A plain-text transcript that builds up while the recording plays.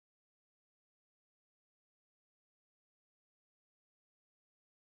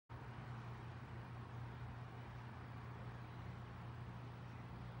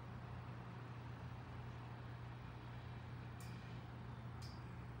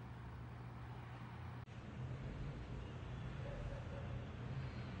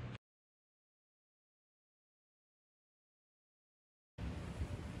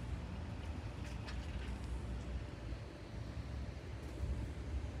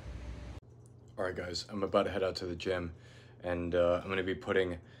Alright guys, I'm about to head out to the gym and I'm going to be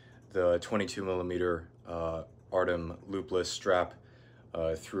putting the 22 millimeter Artem loopless strap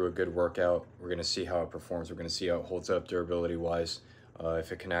through a good workout. We're going to see how it performs. We're going to see how it holds up durability wise,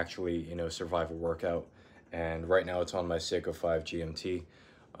 if it can actually, survive a workout. And right now it's on my Seiko 5 GMT,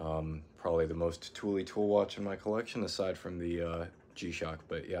 probably the most tooly tool watch in my collection aside from the G-Shock.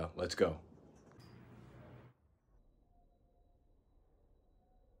 But yeah, let's go.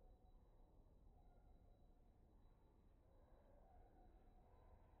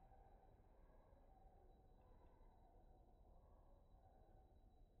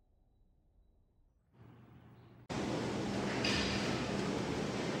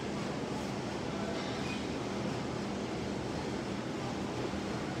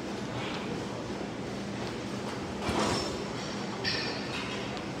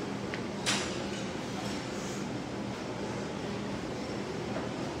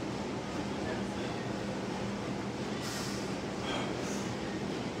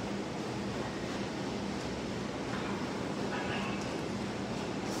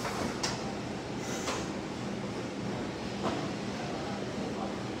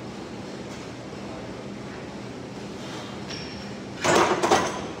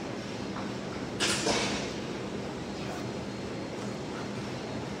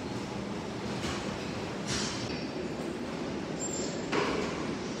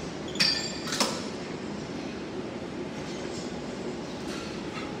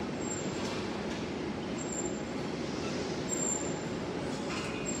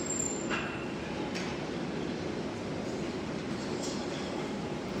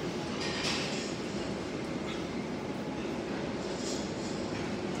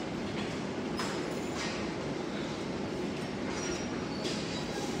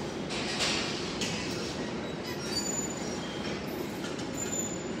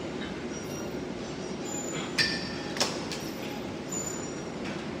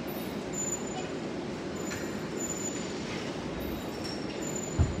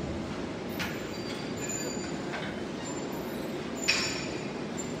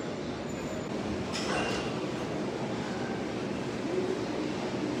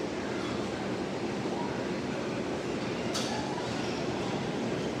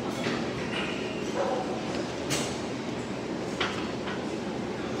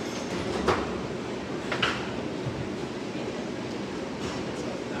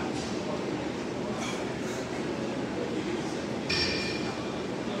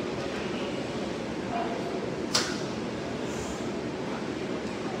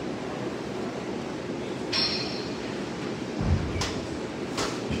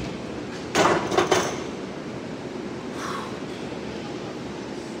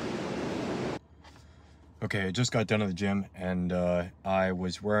 Okay, I just got done at the gym and I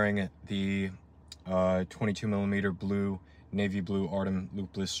was wearing the 22 millimeter blue, navy blue Artem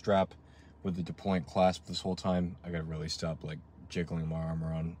loopless strap with the deployant clasp this whole time. I gotta really stop like jiggling my arm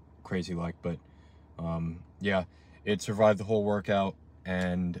around crazy like, but yeah, it survived the whole workout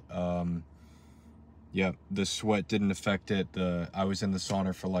and yeah, the sweat didn't affect it. I was in the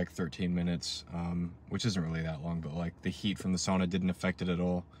sauna for like 13 minutes, which isn't really that long, but like the heat from the sauna didn't affect it at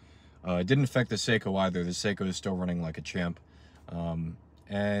all. It didn't affect the Seiko either. The Seiko is still running like a champ.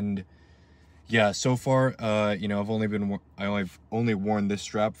 And yeah, so far, I've only worn this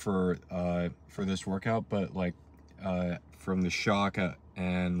strap for this workout, but like from the shock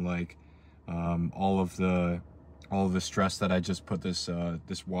and like all of the stress that I just put this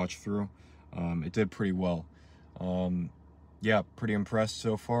watch through, it did pretty well. Yeah, pretty impressed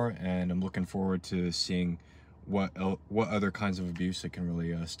so far, and I'm looking forward to seeing what other kinds of abuse it can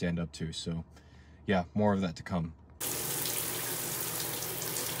really stand up to. So yeah, more of that to come.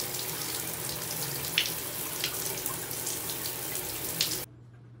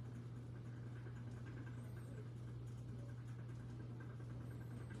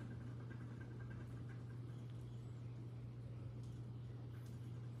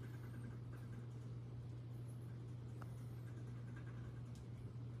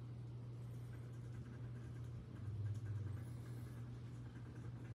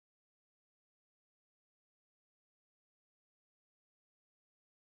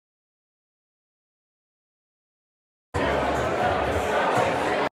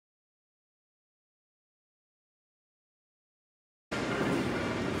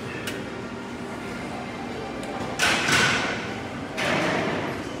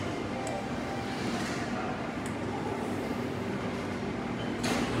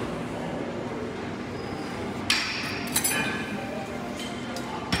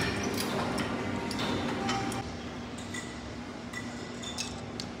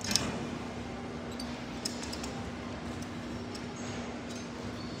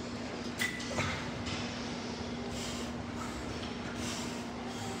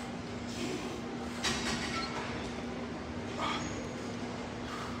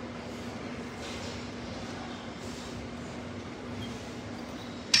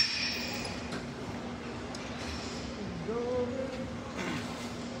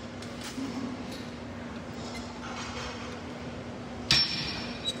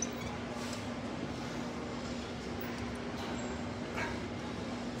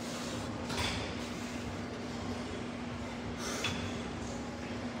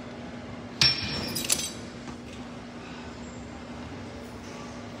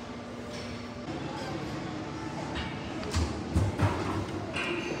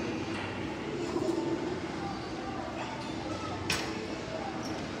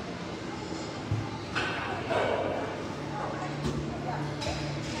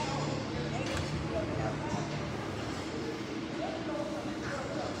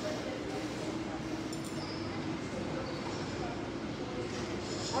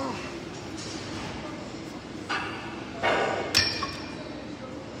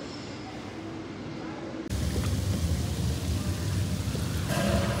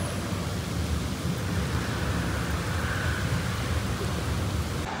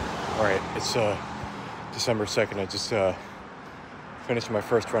 It's December 2nd. I just finished my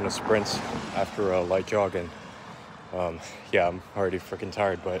first run of sprints after a light jog, and yeah, I'm already freaking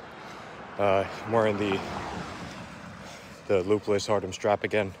tired, but I'm wearing the loopless Artem strap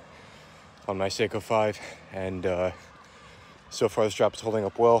again on my Seiko 5, and so far the strap is holding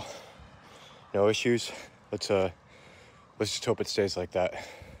up well, no issues. Let's just hope it stays like that.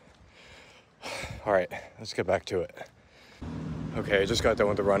 All right, let's get back to it. Okay, I just got done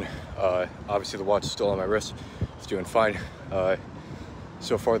with the run. Obviously the watch is still on my wrist. It's doing fine.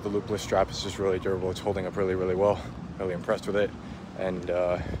 So far the loopless strap is just really durable. It's holding up really, really well. Really impressed with it. And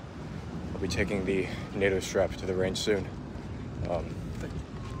I'll be taking the NATO strap to the range soon.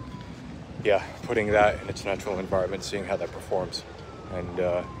 Yeah, putting that in its natural environment, seeing how that performs. And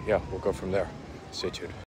yeah, we'll go from there. Stay tuned.